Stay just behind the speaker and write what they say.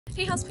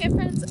Hey houseplant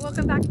friends,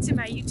 welcome back to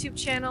my YouTube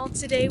channel.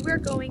 Today we're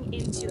going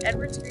into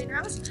Edward's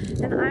greenhouse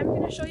and I'm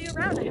going to show you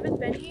around. I haven't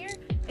been here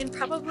in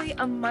probably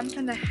a month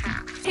and a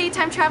half. Hey,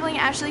 time traveling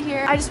Ashley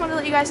here. I just want to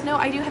let you guys know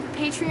I do have a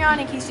Patreon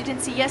in case you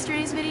didn't see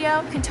yesterday's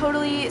video. You can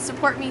totally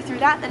support me through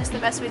that. That is the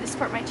best way to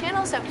support my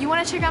channel. So if you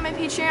want to check out my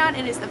Patreon,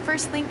 it is the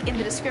first link in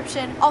the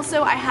description.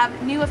 Also, I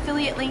have new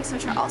affiliate links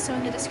which are also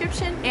in the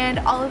description, and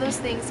all of those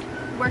things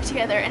work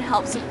together and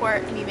help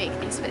support me make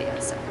these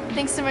videos. So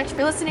thanks so much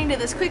for listening to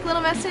this quick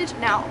little message.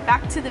 Now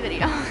back to the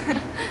video.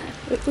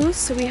 Ooh,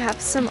 so we have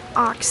some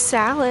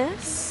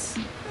oxalis.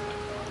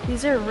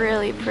 These are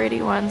really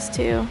pretty ones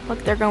too. Look,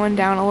 they're going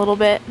down a little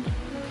bit.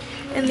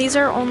 And these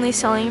are only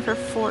selling for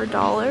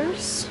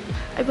 $4.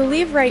 I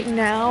believe right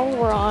now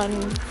we're on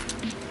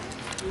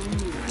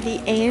the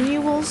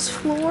annuals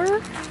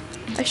floor.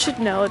 I should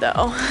know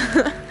though.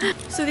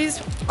 So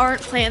these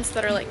aren't plants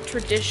that are like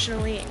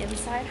traditionally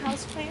inside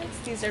house plants.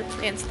 These are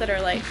plants that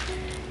are like,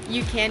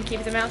 you can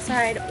keep them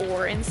outside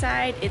or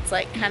inside. It's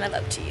like kind of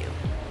up to you.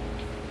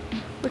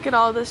 Look at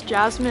all this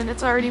jasmine.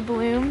 It's already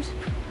bloomed,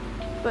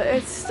 but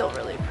it's still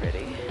really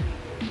pretty.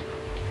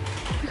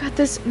 We got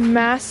this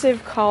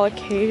massive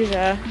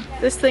colocasia.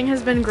 This thing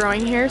has been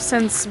growing here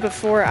since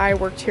before I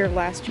worked here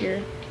last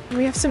year. And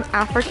we have some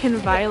African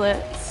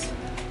violets.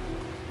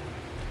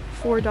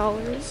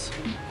 $4.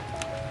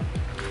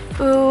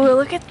 Ooh,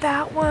 look at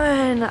that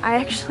one. I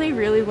actually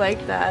really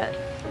like that.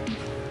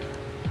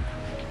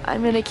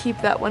 I'm gonna keep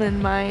that one in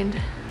mind.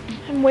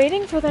 I'm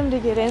waiting for them to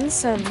get in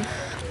some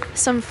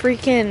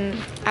freaking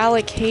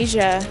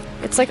alocasia.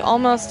 It's like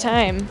almost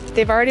time.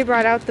 They've already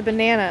brought out the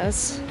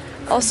bananas.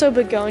 Also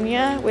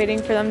begonia,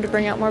 waiting for them to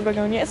bring out more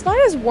begonia. It's not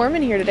as warm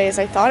in here today as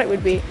I thought it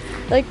would be.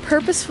 Like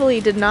purposefully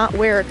did not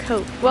wear a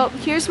coat. Well,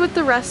 here's what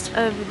the rest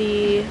of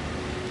the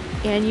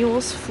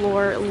annuals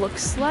floor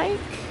looks like.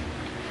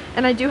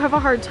 And I do have a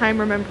hard time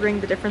remembering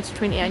the difference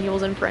between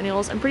annuals and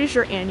perennials. I'm pretty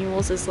sure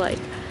annuals is like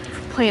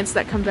plants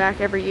that come back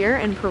every year,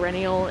 and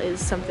perennial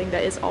is something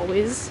that is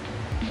always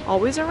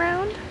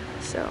around.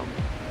 So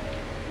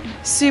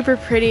super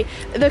pretty.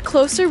 The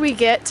closer we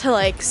get to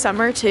like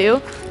summer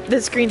too,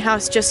 this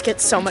greenhouse just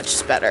gets so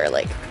much better.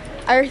 Like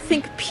I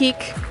think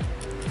peak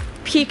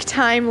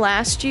time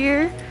last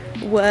year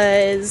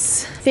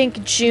was I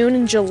think June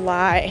and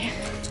July.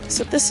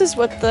 So this is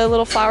what the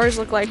little flowers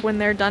look like when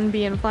they're done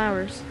being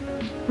flowers.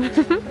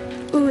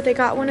 Ooh, they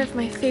got one of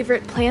my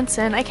favorite plants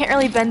in. I can't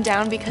really bend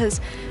down because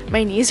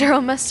my knees are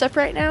all messed up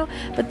right now,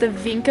 but the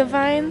vinca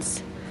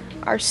vines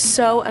are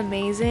so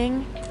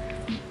amazing.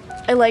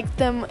 I like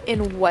them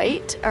in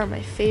white, are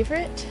my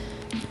favorite.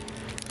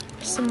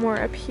 Some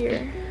more up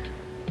here.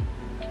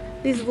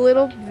 These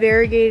little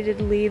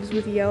variegated leaves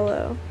with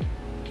yellow.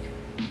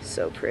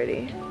 So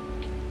pretty.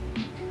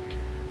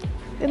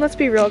 And let's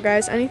be real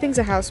guys, anything's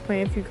a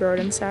houseplant if you grow it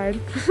inside.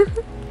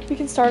 We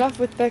can start off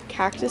with the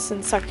cactus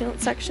and succulent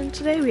section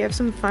today. We have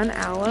some fun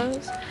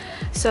aloes.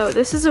 So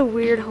this is a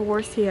weird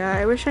Haworthia.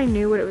 I wish I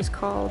knew what it was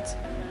called.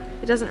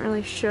 It doesn't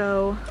really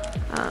show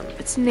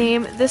its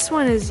name. This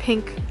one is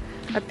pink,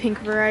 a pink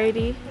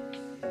variety.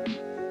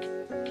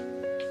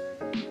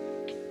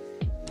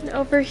 And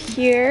over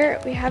here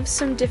we have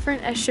some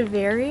different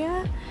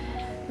echeveria.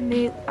 And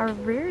they are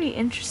very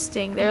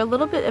interesting. They're a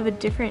little bit of a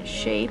different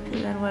shape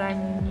than what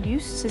I'm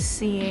used to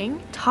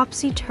seeing.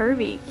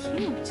 Topsy-turvy,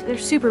 cute. They're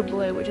super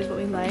blue, which is what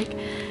we like.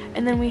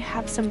 And then we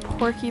have some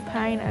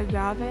porcupine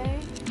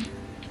agave.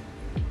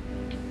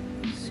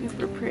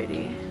 Super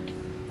pretty.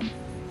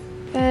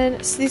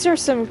 And so these are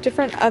some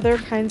different other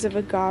kinds of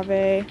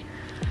agave.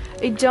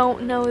 I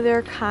don't know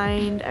their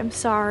kind. I'm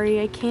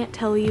sorry, I can't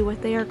tell you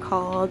what they are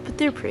called, but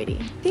they're pretty.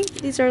 I think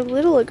these are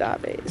little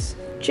agaves.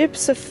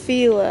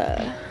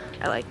 Gypsophila.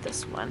 I like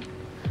this one.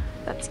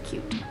 That's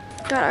cute.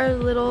 Got our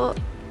little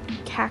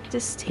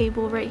cactus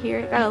table right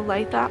here. Got a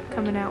Lithop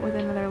coming out with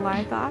another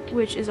Lithop,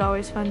 which is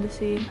always fun to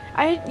see.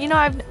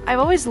 I've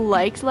always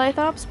liked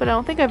Lithops, but I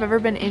don't think I've ever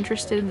been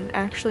interested in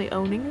actually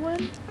owning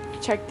one.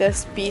 Check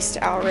this beast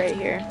out right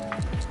here.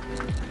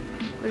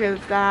 Look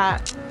at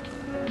that.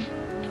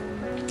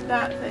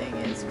 That thing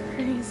is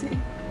crazy.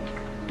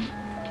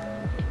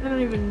 I don't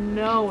even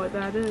know what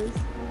that is.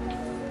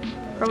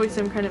 Probably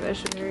some kind of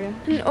echeveria.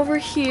 And over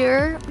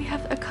here, we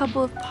have a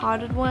couple of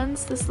potted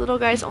ones. This little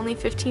guy's only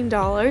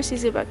 $15.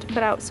 He's about to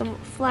put out some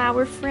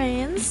flower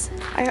friends.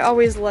 I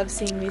always love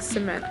seeing these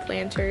cement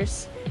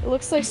planters. It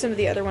looks like some of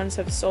the other ones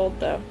have sold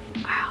though.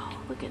 Wow,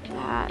 look at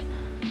that.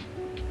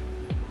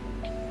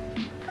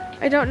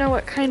 I don't know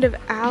what kind of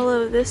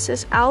aloe this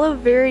is. Aloe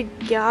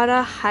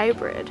variegata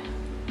hybrid.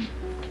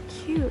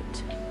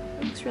 Cute.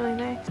 Looks really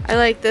nice. I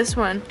like this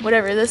one.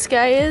 Whatever this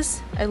guy is,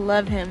 I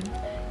love him.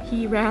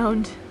 He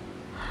round.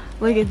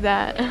 Look at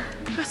that.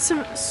 Got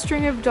some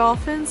string of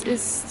dolphins is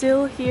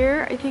still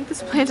here. I think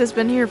this plant has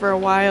been here for a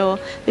while.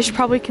 They should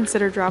probably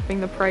consider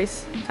dropping the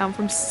price down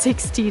from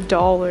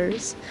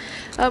 $60.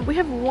 We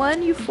have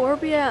one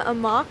Euphorbia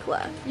amok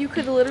left. You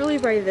could literally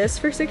buy this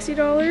for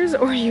 $60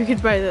 or you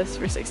could buy this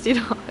for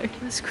 $60.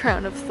 This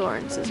crown of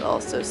thorns is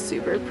also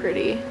super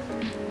pretty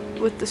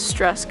with the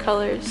stress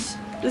colors.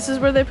 This is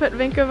where they put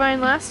Vinca vine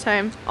last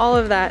time. All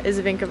of that is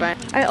Vinca vine.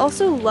 I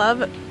also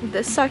love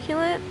this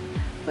succulent.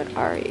 What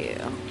are you?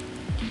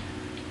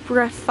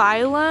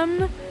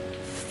 Braphyllum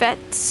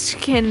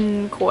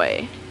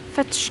fetchkinkoi.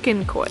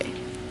 Fetchkinkoi.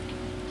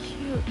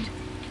 Cute.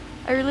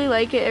 I really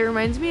like it. It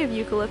reminds me of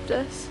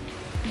eucalyptus.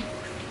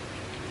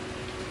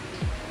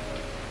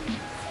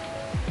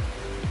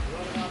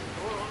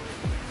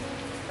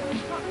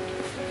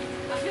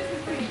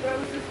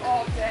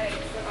 All day,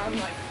 so I'm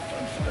like,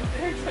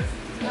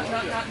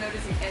 not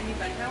noticing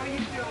anybody. How are you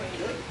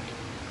doing?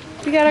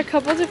 We got a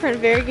couple different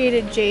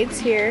variegated jades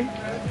here.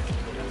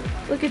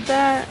 Look at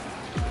that.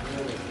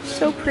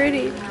 So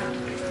pretty.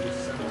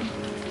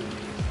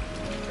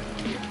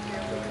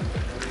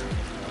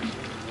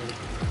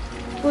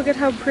 Look at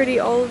how pretty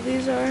all of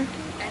these are.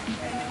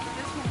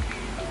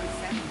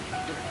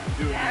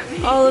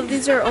 All of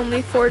these are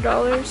only $4.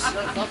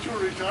 That's your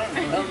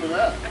retirement. Remember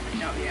that.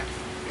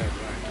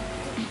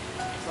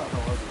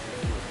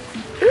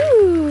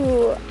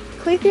 Ooh,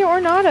 Claythea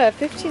ornata,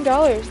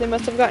 $15. They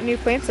must have got new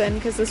plants in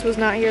because this was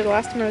not here the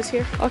last time I was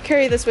here. I'll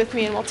carry this with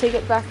me and we'll take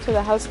it back to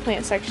the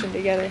houseplant section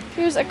together.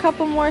 Here's a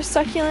couple more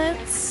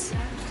succulents.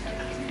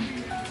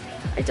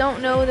 I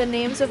don't know the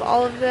names of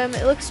all of them.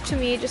 It looks to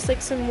me just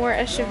like some more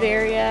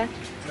echeveria,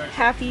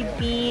 happy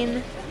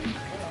bean,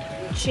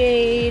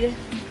 jade.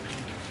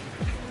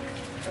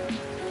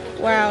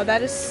 Wow,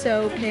 that is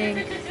so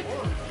pink.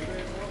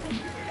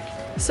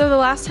 So the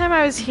last time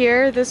I was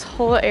here, this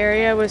whole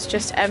area was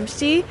just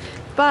empty,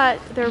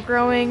 but they're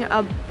growing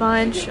a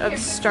bunch of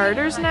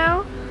starters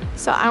now.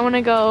 So I want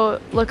to go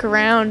look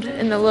around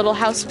in the little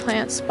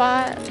houseplant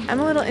spot. I'm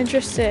a little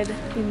interested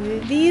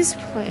in these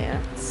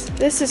plants.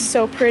 This is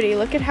so pretty.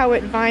 Look at how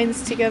it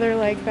vines together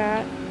like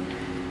that.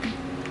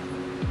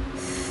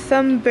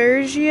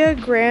 Thunbergia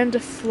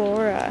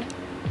grandiflora.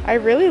 I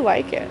really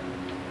like it.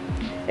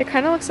 It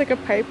kind of looks like a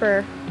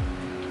piper,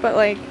 but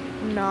like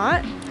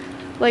not.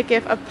 Like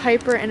if a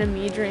piper and a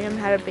medrium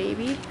had a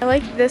baby. I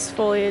like this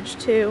foliage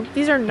too.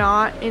 These are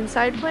not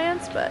inside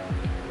plants, but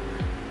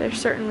they're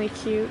certainly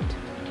cute.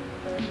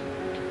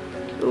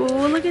 Ooh,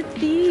 look at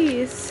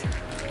these.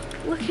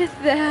 Look at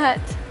that.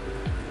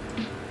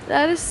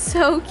 That is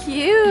so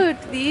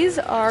cute. These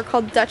are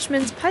called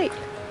Dutchman's pipe.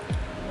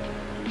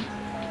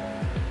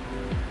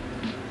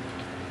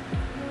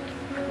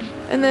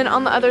 And then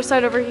on the other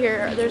side over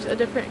here, there's a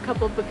different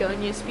couple of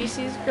begonia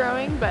species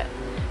growing, but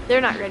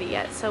they're not ready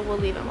yet, so we'll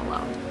leave them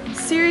alone.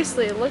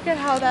 Seriously, look at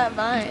how that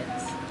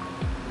vines.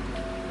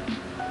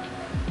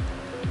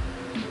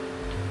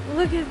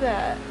 Look at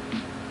that.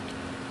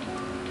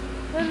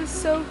 That is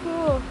so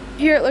cool.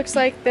 Here it looks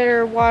like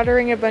they're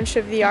watering a bunch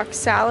of the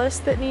oxalis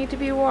that need to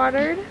be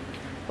watered.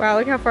 Wow,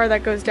 look how far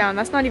that goes down.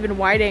 That's not even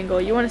wide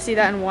angle. You want to see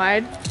that in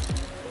wide?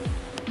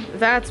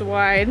 That's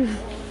wide.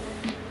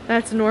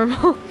 That's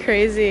normal.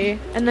 Crazy.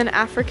 And then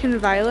African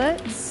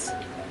violets.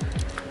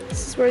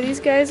 This is where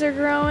these guys are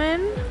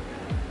growing.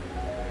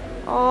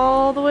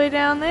 All the way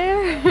down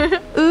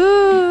there.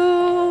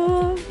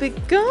 Ooh,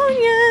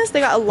 begonias.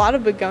 They got a lot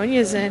of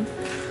begonias in.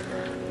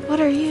 What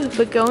are you?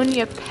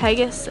 Begonia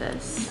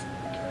Pegasus.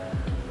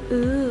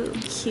 Ooh,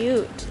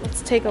 cute.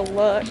 Let's take a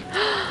look.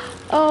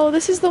 Oh,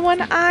 this is the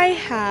one I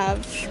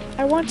have.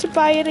 I want to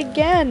buy it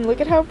again.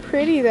 Look at how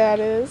pretty that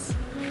is.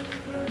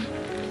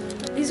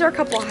 These are a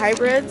couple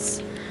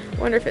hybrids. I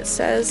wonder if it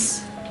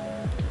says.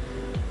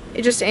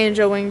 It's just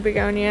angel wing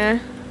begonia.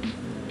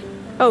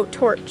 Oh,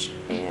 torch.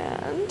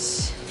 And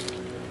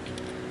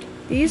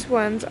these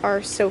ones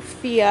are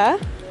Sophia,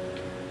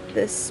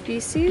 this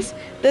species.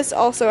 This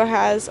also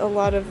has a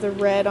lot of the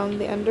red on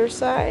the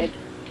underside.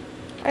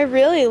 I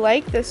really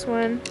like this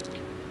one.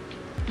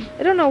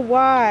 I don't know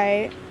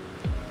why,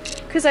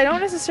 because I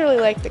don't necessarily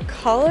like the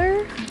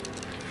color.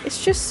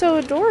 It's just so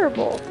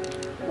adorable.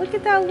 Look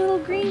at that little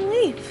green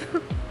leaf.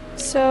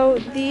 So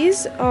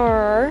these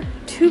are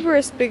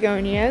tuberous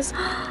begonias.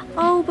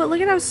 Oh, but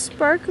look at how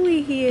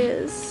sparkly he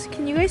is.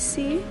 Can you guys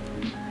see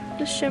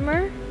the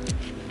shimmer?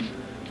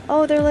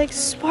 Oh, they're like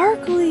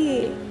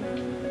sparkly.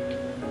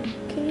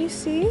 Can you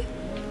see?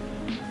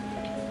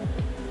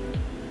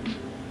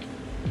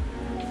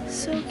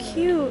 So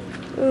cute.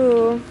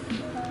 Ooh,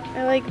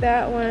 I like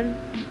that one.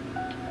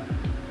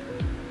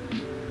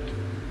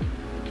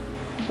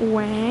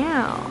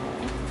 Wow.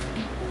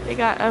 They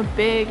got a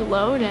big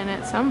load in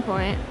at some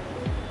point.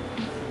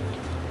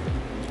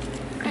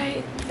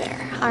 Right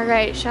there.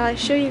 Alright, shall I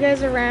show you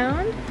guys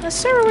around? Let's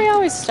start where we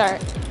always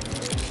start.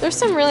 There's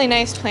some really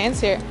nice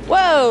plants here.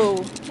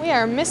 Whoa! We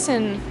are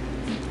missing.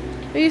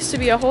 There used to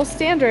be a whole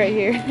stand right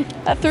here.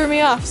 That threw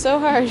me off so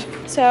hard.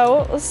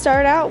 So let's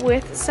start out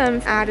with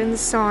some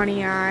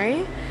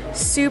Adansonii.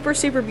 Super,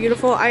 super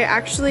beautiful. I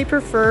actually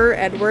prefer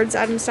Edwards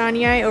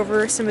Adansonii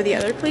over some of the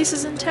other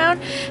places in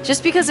town,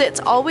 just because it's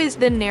always,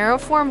 the narrow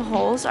form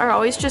holes are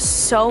always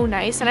just so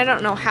nice, and I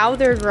don't know how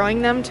they're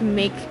growing them to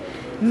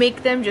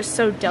make them just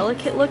so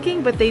delicate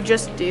looking, but they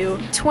just do.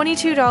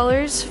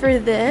 $22 for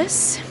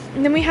this.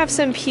 And then we have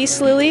some peace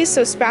lilies,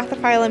 so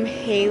Spathiphyllum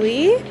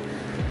Haley.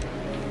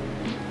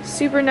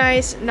 Super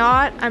nice.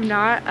 I'm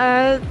not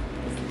a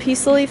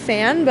peace lily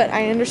fan, but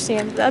I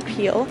understand the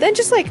appeal. Then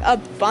just like a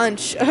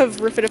bunch of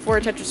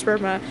Rhaphidophora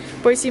tetrasperma.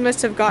 Boise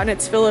must have gotten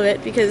its fill of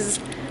it because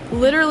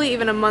literally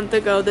even a month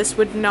ago this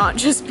would not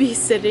just be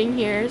sitting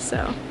here.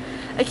 So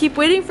I keep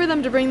waiting for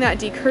them to bring that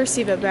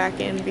decursiva back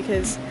in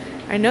because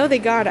I know they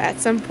got it at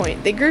some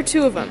point. They grew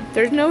 2 of them.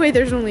 There's no way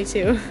there's only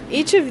 2.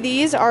 Each of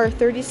these are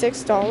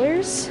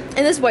 $36.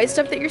 And this white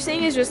stuff that you're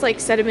seeing is just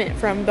like sediment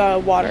from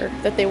the water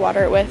that they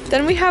water it with.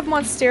 Then we have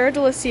Monstera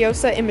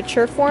deliciosa in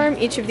mature form.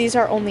 Each of these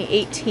are only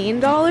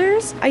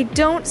 $18. I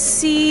don't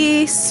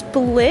see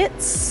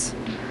splits.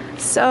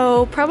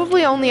 So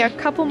probably only a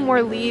couple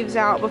more leaves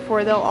out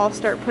before they'll all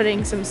start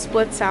putting some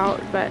splits out,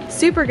 but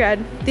super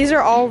good. These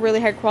are all really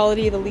high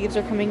quality. The leaves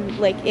are coming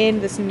like in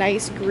this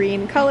nice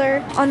green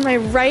color. On my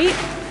right,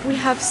 we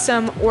have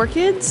some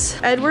orchids.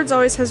 Edwards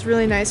always has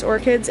really nice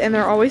orchids and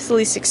they're always the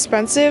least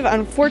expensive.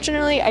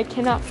 Unfortunately, I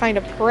cannot find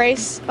a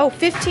price. Oh,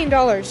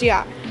 $15,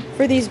 yeah,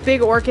 for these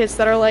big orchids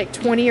that are like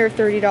 $20 or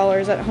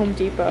 $30 at Home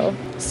Depot.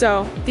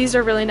 So these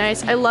are really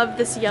nice. I love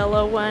this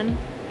yellow one.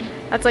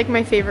 That's like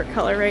my favorite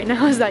color right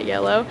now is that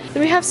yellow.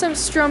 Then we have some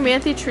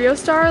Stromanthe Trio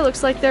Star.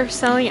 Looks like they're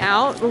selling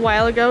out. A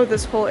while ago,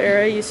 this whole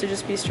area used to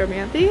just be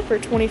Stromanthe for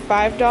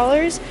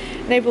 $25.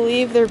 And I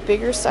believe their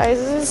bigger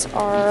sizes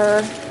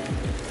are...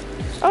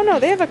 Oh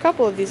no, they have a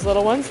couple of these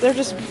little ones. They're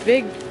just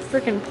big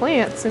freaking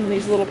plants in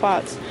these little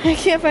pots. I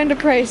can't find a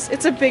price.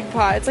 It's a big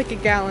pot. It's like a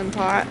gallon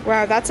pot.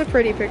 Wow, that's a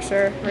pretty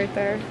picture right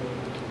there.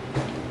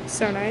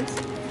 So nice.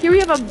 Here we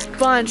have a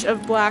bunch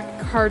of black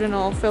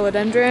cardinal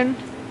philodendron.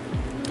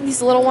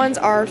 These little ones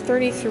are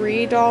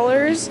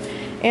 $33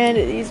 and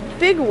these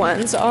big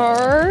ones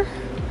are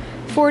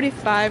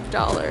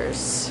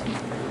 $45.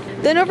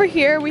 Then over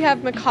here we have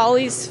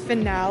Macaulay's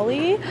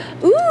Finale.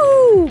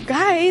 Ooh,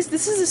 guys,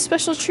 this is a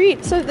special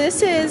treat. So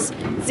this is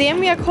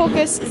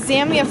Zamioculcas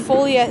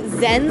zammiafolia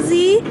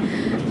zenzi.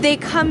 They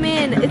come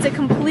in, it's a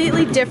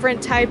completely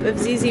different type of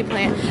ZZ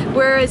plant.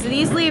 Whereas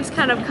these leaves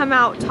kind of come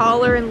out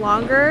taller and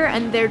longer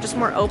and they're just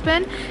more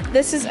open.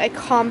 This is a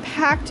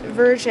compact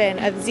version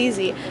of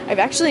ZZ. I've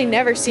actually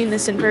never seen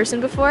this in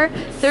person before.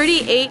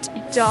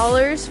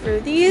 $38 for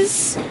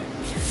these,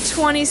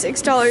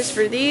 $26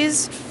 for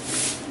these,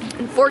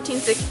 and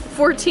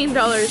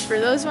 $14 for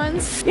those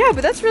ones. Yeah,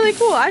 but that's really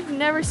cool. I've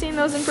never seen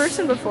those in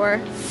person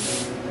before.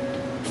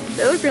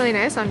 They look really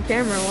nice on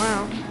camera,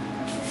 wow.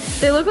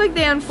 They look like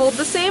they unfold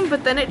the same,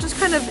 but then it just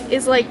kind of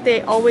is like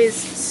they always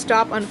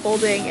stop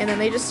unfolding and then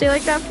they just stay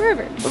like that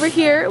forever. Over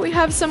here, we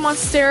have some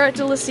Monstera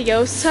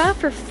deliciosa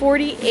for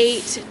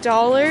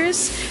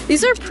 $48.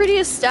 These are pretty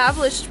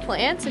established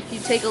plants if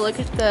you take a look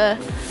at the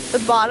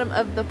bottom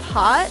of the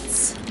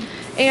pots.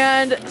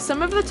 And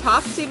some of the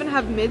tops even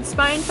have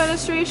mid-spine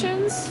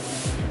fenestrations.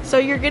 So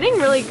you're getting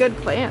really good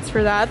plants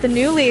for that. The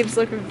new leaves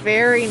look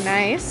very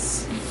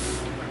nice.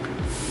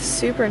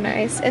 Super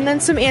nice. And then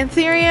some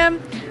Anthurium.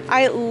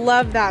 I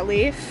love that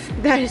leaf.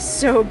 That is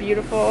so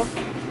beautiful.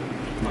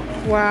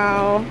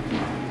 Wow.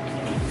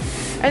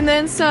 And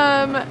then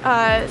some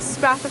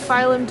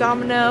Spathiphyllum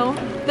domino.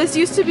 This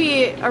used to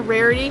be a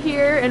rarity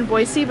here in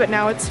Boise, but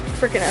now it's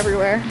freaking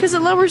everywhere because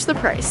it lowers the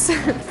price.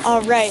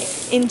 All right,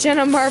 in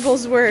Jenna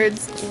Marble's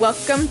words,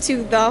 welcome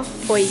to the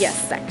Hoya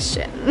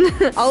section.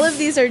 All of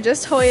these are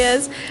just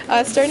Hoyas.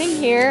 Starting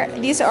here,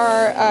 these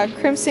are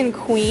Crimson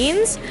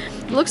Queens.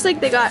 Looks like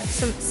they got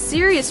some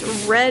serious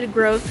red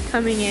growth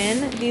coming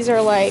in. These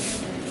are like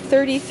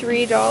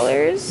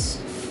 $33.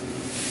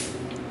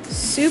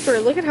 Super,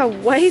 look at how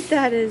white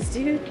that is,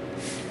 dude.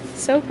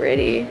 So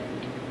pretty.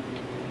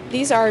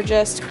 These are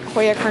just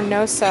Hoya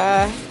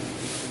carnosa.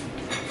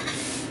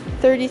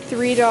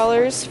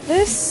 $33.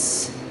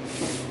 This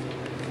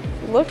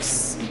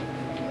looks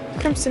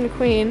Crimson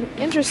Queen.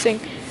 Interesting.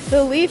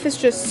 The leaf is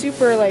just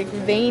super like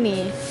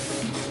veiny.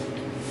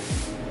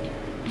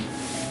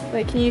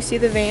 Like, can you see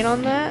the vein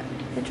on that?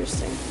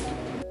 Interesting.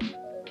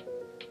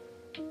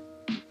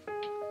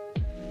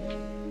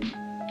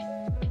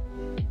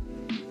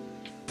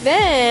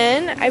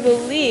 Then, I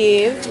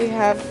believe we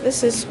have,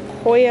 this is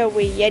Hoya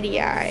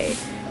Weyedii.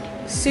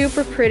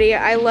 Super pretty.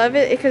 I love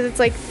it because it's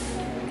like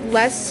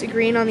less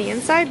green on the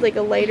inside, like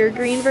a lighter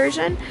green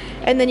version.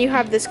 And then you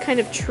have this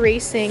kind of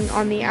tracing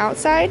on the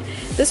outside.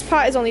 This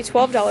pot is only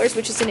 $12,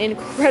 which is an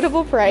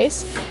incredible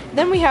price.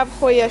 Then we have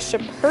Hoya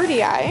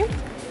Shepherdii.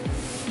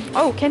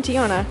 Oh,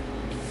 Kentiana.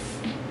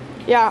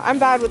 Yeah, I'm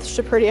bad with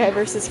Shepherdii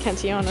versus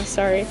Kentiana,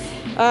 sorry.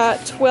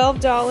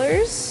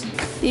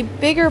 $12. The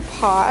bigger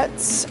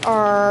pots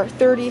are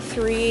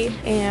 $33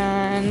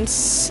 and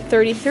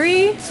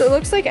 $33. So it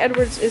looks like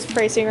Edwards is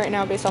pricing right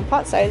now based on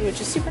pot size,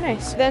 which is super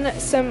nice. Then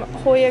some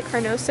Hoya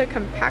carnosa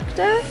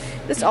compacta.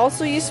 This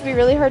also used to be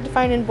really hard to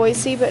find in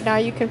Boise, but now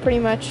you can pretty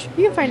much,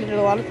 you can find it at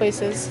a lot of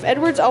places.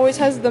 Edwards always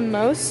has the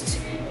most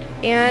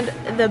and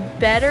the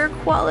better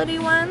quality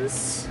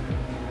ones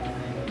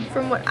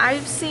from what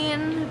I've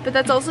seen, but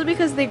that's also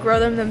because they grow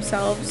them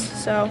themselves.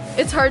 So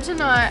it's hard to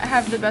not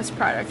have the best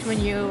product when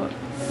you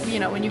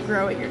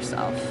grow it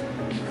yourself.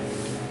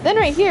 Then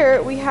right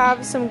here we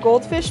have some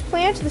goldfish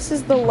plant. This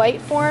is the light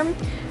form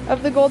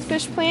of the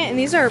goldfish plant, and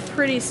these are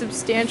pretty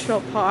substantial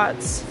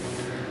pots.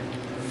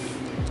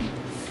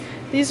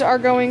 These are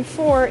going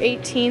for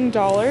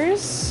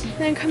 $18. And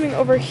then coming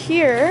over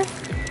here,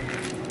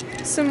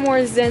 some more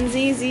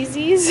Zenzi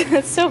ZZs.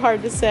 That's so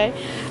hard to say.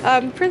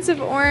 Prince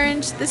of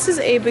Orange. This is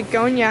a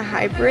begonia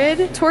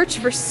hybrid. Torch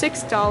for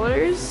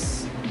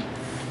 $6.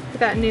 With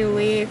that new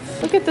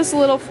leaf. Look at this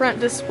little front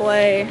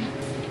display.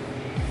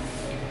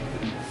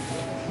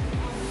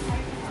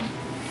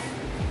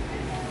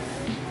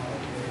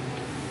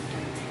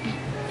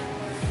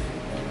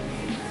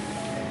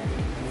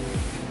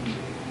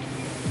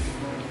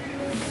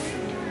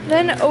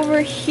 Then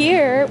over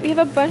here, we have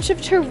a bunch of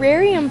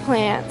terrarium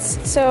plants.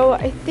 So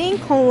I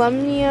think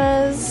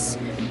columnias.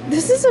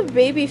 This is a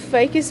baby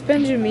Ficus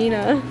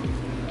benjamina.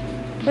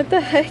 What the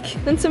heck?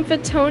 Then some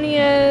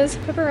Phetonias,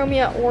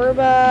 Peperomia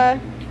orba,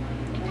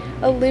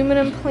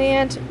 aluminum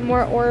plant,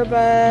 more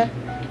orba.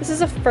 This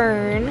is a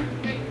fern.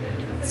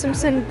 Some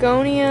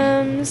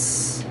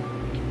syngoniums,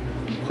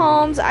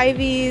 palms,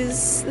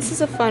 ivies. This is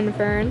a fun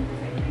fern.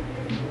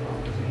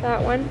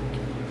 That one.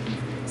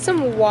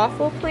 Some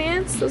waffle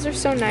plants. Those are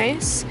so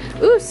nice.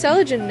 Ooh,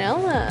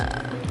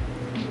 Selaginella.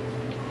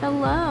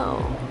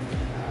 Hello.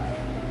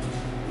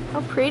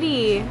 How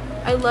pretty.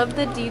 I love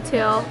the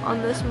detail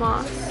on this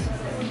moss.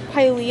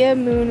 Pilea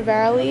Moon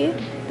Valley.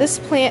 This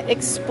plant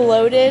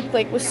exploded,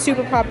 like was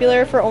super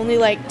popular for only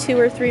like 2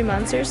 or 3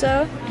 months or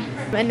so.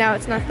 And now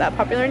it's not that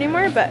popular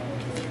anymore, but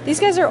these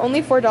guys are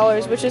only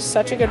 $4, which is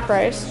such a good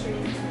price.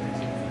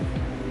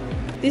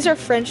 These are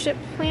friendship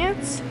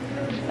plants.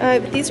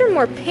 These are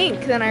more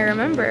pink than I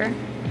remember.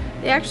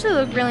 They actually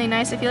look really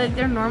nice. I feel like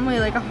they're normally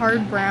like a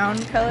hard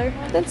brown color.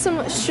 Then some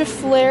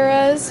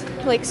Scheffleras,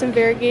 like some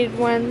variegated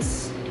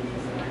ones.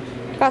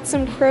 Got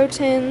some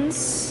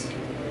Crotons.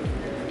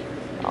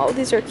 Oh,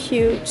 these are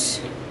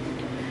cute.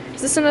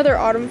 Is this another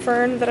autumn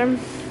fern that I'm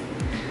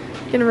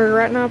gonna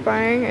regret not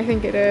buying? I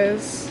think it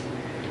is.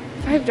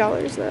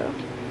 $5 though.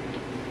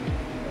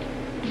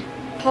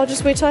 I'll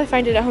just wait till I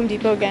find it at Home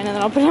Depot again and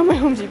then I'll put it on my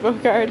Home Depot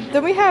card.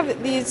 Then we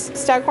have these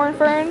staghorn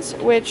ferns,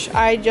 which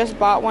I just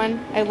bought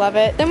one. I love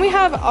it. Then we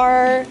have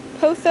our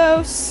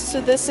pothos. So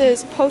this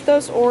is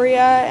Pothos aurea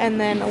and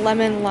then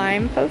lemon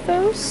lime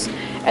pothos.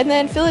 And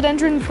then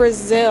Philodendron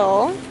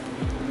Brazil.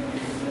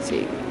 Let's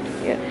see.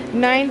 Yeah,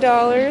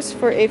 $9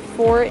 for a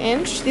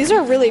 4-inch. These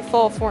are really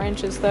full 4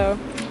 inches though.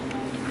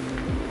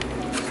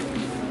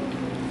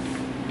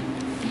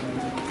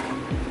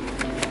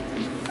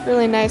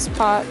 Really nice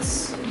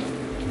pots.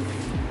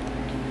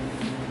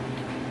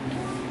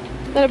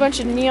 Then a bunch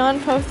of neon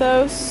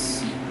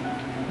pothos.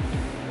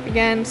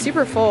 Again,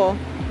 super full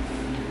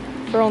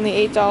for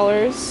only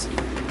 $8.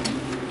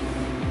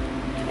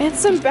 And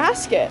some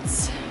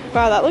baskets.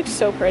 Wow, that looks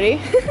so pretty.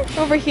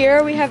 Over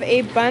here we have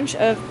a bunch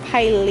of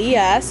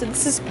Pilea. So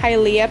this is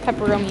Pilea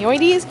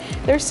peperomioides.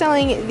 They're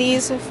selling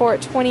these for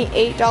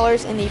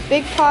 $28 in the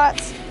big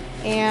pots.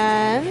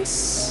 And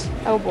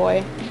oh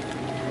boy.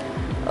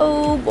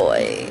 Oh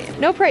boy.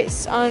 No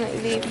price on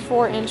the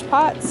 4-inch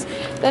pots.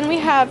 Then we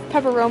have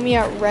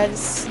Peperomia red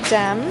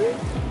stem.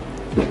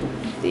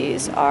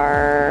 These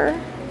are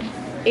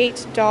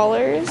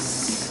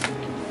 $8.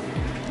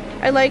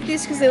 I like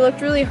these because they looked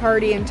really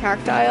hardy and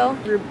tactile.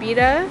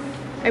 Rubita,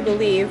 I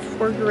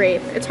believe, or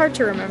grape. It's hard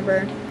to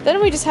remember.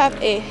 Then we just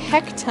have a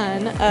heck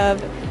ton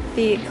of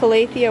the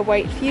Calathea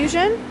white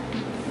fusion,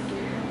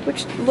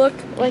 which look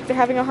like they're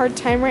having a hard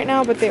time right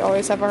now, but they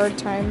always have a hard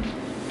time.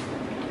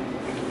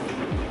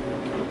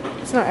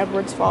 It's not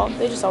Edward's fault.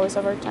 They just always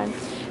have a hard time.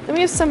 Then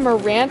we have some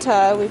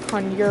Maranta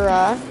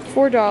leuconura,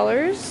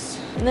 $4.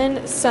 And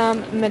then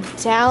some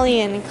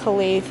Medallion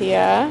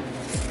Calathea.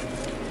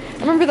 I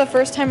remember the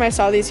first time I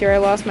saw these here, I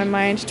lost my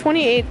mind.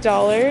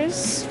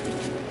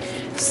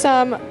 $28.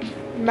 Some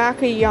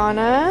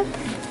Macayana,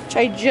 which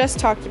I just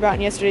talked about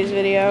in yesterday's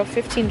video,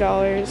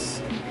 $15.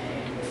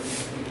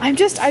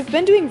 I've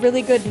been doing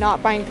really good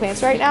not buying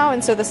plants right now,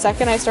 and so the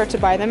second I start to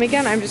buy them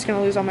again, I'm just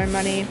gonna lose all my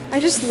money. I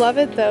just love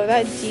it though,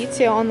 that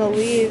detail on the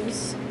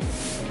leaves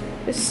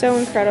is so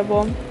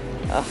incredible.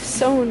 Oh,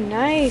 so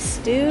nice,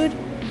 dude.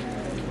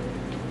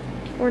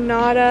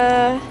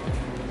 Ornata.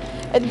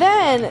 And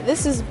then,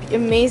 this is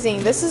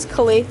amazing, this is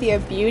Calathea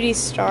Beauty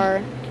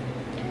Star,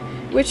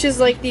 which is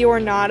like the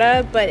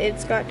Ornata, but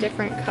it's got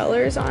different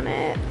colors on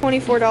it.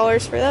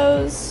 $24 for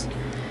those.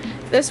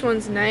 This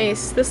one's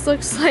nice. This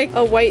looks like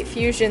a white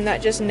fusion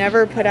that just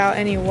never put out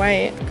any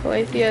white.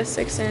 Calathea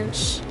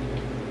 6-inch,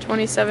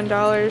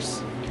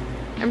 $27.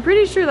 I'm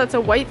pretty sure that's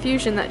a white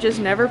fusion that just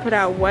never put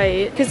out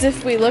white. Because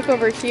if we look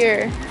over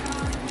here,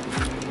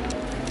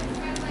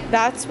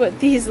 that's what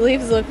these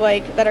leaves look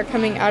like that are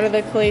coming out of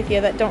the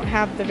Calathea that don't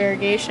have the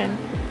variegation.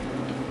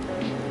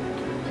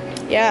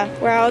 Yeah,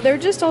 wow, they're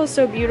just all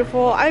so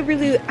beautiful. I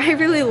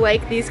really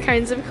like these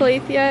kinds of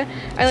Calathea.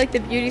 I like the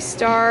Beauty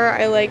Star,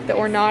 I like the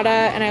Ornata,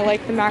 and I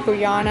like the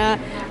Macayana.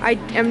 I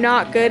am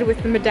not good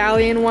with the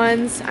Medallion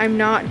ones. I'm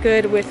not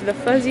good with the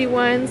fuzzy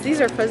ones.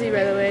 These are fuzzy,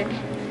 by the way.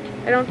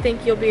 I don't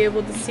think you'll be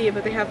able to see it,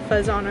 but they have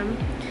fuzz on them.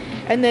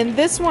 And then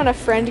this one a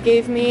friend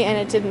gave me, and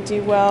it didn't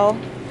do well.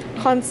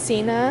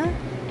 Consina.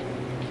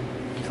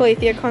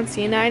 Calathea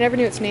consina. I never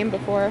knew its name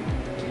before.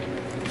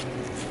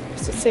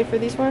 What's it say for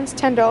these ones?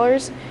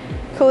 $10.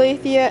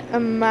 Calathea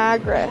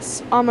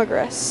amagris.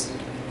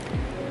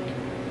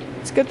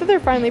 It's good that they're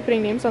finally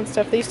putting names on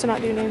stuff. They used to not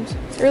do names.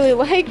 I really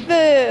like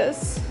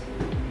this.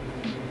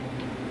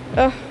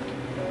 Ugh.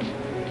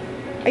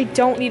 I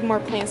don't need more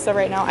plants though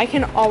right now. I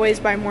can always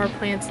buy more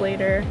plants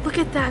later. Look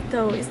at that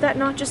though. Is that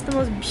not just the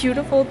most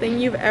beautiful thing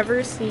you've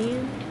ever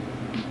seen?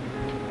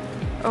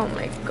 Oh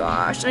my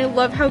gosh. And I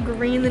love how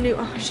green the new,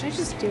 oh, should I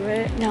just do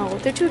it? No,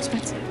 they're too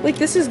expensive. Like,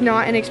 this is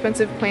not an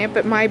expensive plant,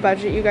 but my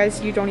budget, you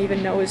guys, you don't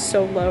even know, is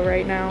so low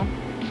right now.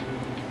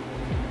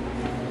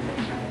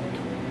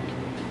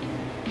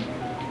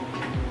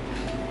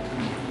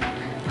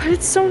 But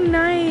it's so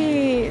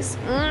nice.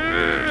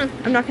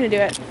 I'm not gonna do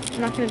it. I'm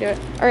not gonna do it.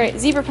 All right,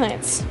 zebra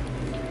plants.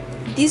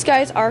 These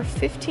guys are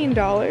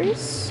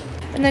 $15.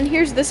 And then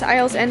here's this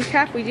aisle's end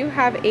cap. We do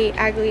have a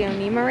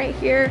Aglaonema right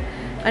here.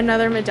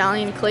 Another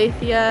medallion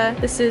calathea.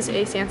 This is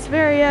a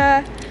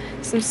Sansevieria.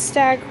 Some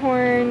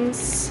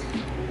staghorns.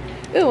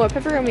 Ooh, a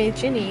peperomia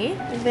ginny.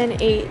 And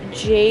then a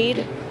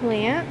jade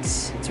plant.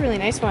 It's a really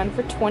nice one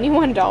for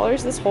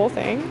 $21, this whole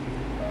thing.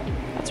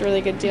 That's a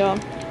really good deal.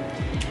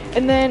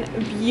 And then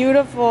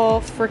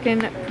beautiful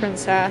frickin'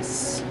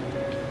 princess.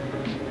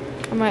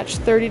 How much?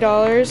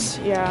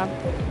 $30? Yeah.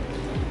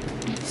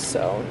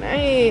 So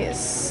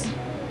nice.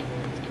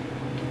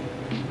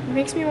 It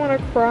makes me want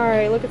to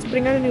cry. Look, it's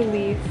putting out a new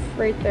leaf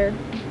right there.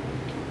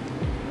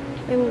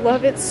 I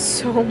love it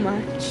so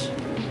much.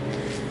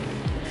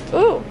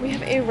 Ooh, we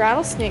have a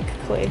rattlesnake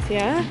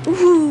calathea.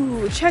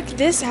 Ooh, check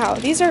this out.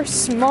 These are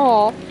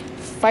small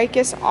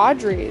ficus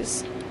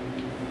Audreys.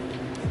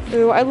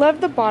 Ooh, I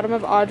love the bottom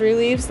of Audrey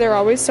leaves. They're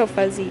always so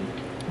fuzzy.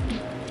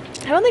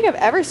 I don't think I've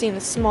ever seen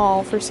this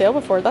small for sale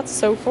before. That's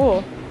so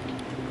cool.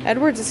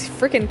 Edwards is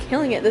freaking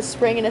killing it this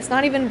spring, and it's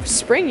not even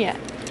spring yet.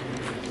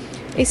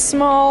 A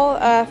small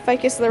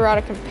Ficus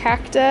lyrata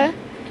compacta.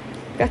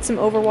 Got some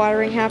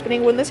overwatering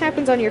happening. When this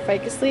happens on your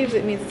ficus leaves,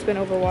 it means it's been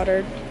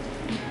overwatered.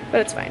 But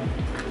it's fine.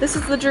 This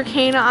is the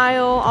Dracaena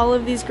aisle. All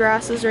of these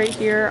grasses right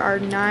here are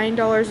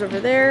 $9 over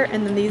there,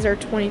 and then these are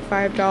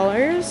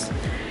 $25.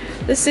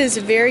 This is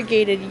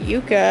variegated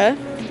yucca.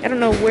 I don't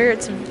know where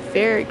it's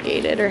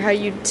variegated or how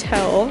you'd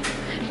tell,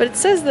 but it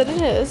says that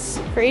it is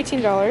for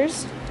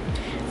 $18.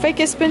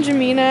 Ficus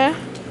benjamina,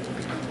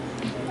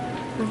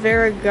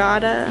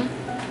 variegata,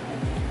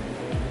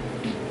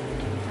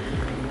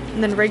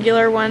 and then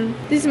regular one.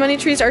 These money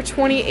trees are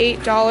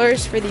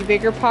 $28 for the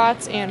bigger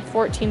pots and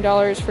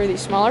 $14 for the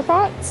smaller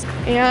pots.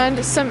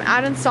 And some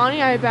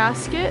Adansonii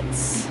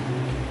baskets.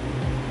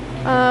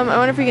 I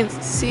wonder if we can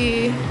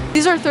see.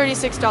 These are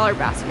 $36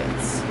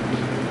 baskets.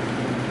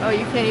 Oh,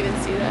 you can't even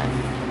see that.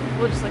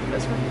 We'll just look at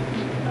this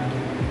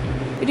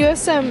one. We do have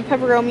some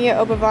Peperomia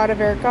obovata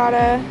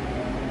variegata.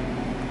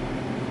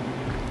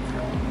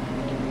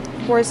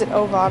 Or is it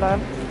ovata?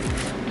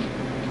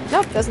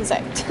 Nope, doesn't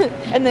say.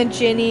 And then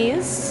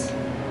ginnies.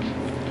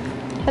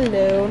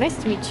 Hello, nice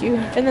to meet you.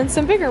 And then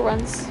some bigger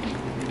ones.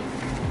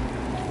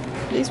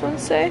 These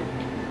ones say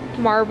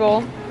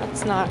marble.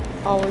 That's not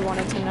all we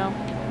wanted to know.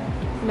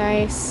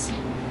 Nice.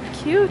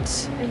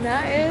 Cute. And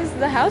that is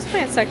the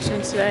houseplant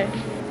section today.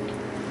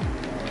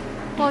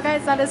 Well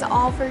guys, that is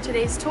all for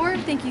today's tour.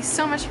 Thank you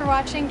so much for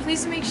watching.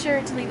 Please make sure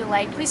to leave a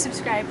like. Please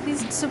subscribe.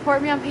 Please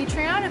support me on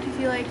Patreon if you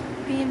feel like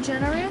being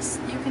generous.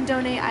 You can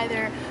donate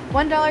either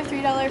 $1,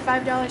 $3, $5,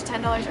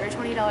 $10, or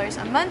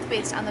 $20 a month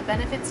based on the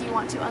benefits you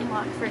want to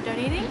unlock for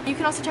donating. You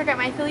can also check out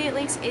my affiliate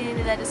links in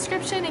the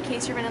description in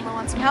case you're running low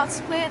on some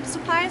houseplant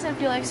supplies and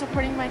feel like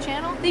supporting my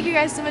channel. Thank you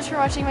guys so much for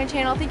watching my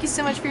channel. Thank you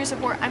so much for your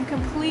support. I'm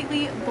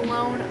completely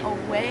blown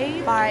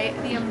away by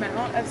the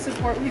amount of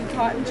support we've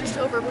gotten just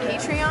over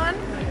Patreon.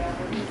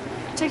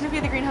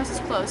 Technically the greenhouse is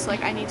closed, so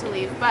like I need to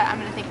leave, but I'm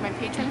gonna thank my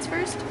patrons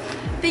first.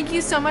 Thank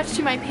you so much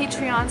to my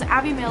Patreons: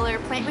 Abby Miller,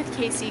 Plant with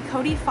Casey,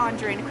 Cody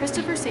Fondren,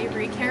 Christopher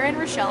Savory, Karen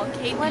Rochelle,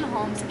 Caitlin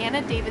Holmes,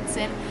 Anna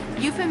Davidson,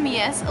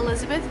 Euphemius,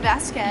 Elizabeth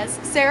Vasquez,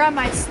 Sarah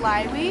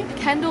Maislaiwi,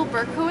 Kendall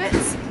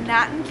Berkowitz,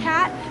 Nat and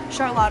Cat,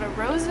 Charlotta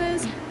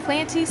Roses,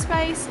 Planty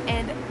Spice,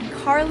 and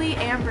Carly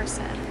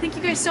Amberson. Thank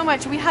you guys so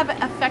much. We have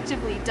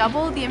effectively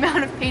doubled the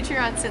amount of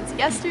Patreon since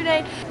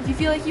yesterday. If you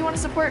feel like you want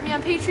to support me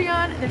on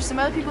Patreon, there's some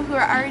other people who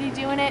are already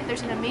doing it.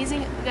 There's an amazing,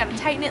 we've got a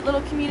tight-knit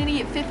little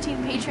community of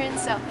 15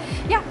 patrons. So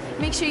yeah,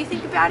 make sure you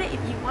think about it if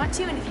you want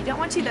to, and if you don't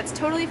want to, that's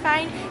totally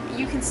fine.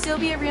 You can still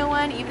be a real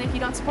one even if you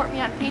don't support me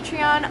on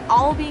Patreon.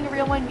 All being a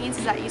real one means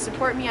is that you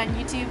support me on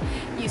YouTube,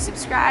 you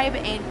subscribe,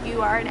 and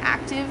you are an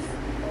active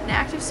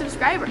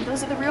subscriber.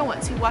 Those are the real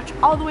ones who watch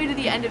all the way to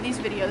the end of these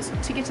videos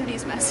to get to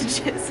these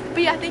messages.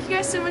 But yeah, thank you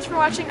guys so much for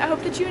watching. I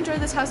hope that you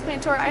enjoyed this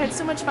houseplant tour. I had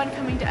so much fun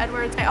coming to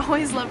Edwards. I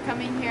always love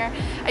coming here.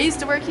 I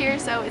used to work here,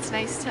 so it's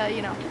nice to,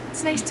 you know,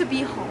 it's nice to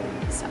be home.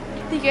 So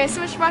thank you guys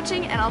so much for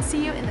watching, and I'll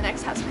see you in the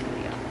next houseplant video.